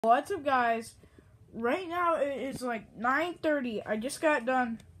What's up, guys? Right now it's like 9:30. I just got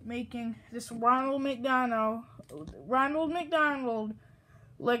done making this Ronald McDonald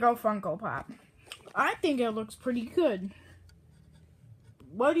Lego Funko Pop. I think it looks pretty good.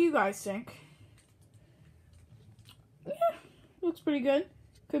 What do you guys think? Yeah, looks pretty good.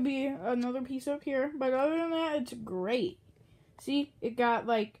 Could be another piece up here, but other than that, it's great. See, it got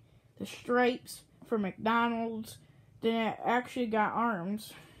like the stripes for McDonald's. Then it actually got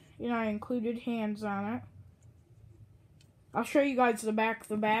arms. You know, I included hands on it. I'll show you guys the back.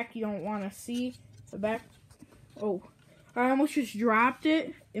 The back, you don't want to see the back. Oh, I almost just dropped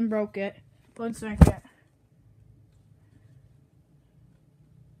it and broke it. 1 second.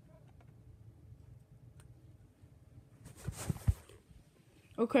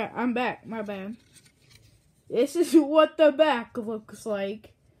 Okay, I'm back. My bad. This is what the back looks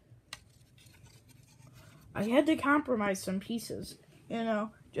like. I had to compromise some pieces, you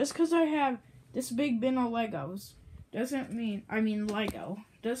know. Just because I have this big bin of Legos doesn't mean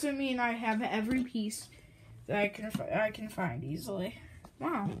I have every piece that I can find easily.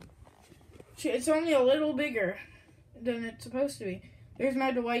 Wow, it's only a little bigger than it's supposed to be. There's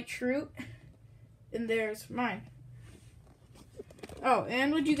my Dwight Schrute, and there's mine. Oh,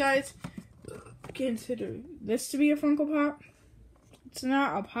 and would you guys consider this to be a Funko Pop? It's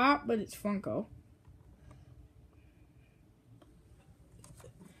not a pop, but it's Funko.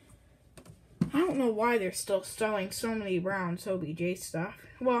 I don't know why they're still selling so many Brown's OBJ stuff.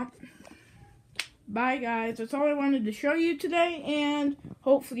 Well, bye guys. That's all I wanted to show you today, and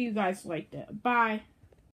hopefully you guys liked it. Bye.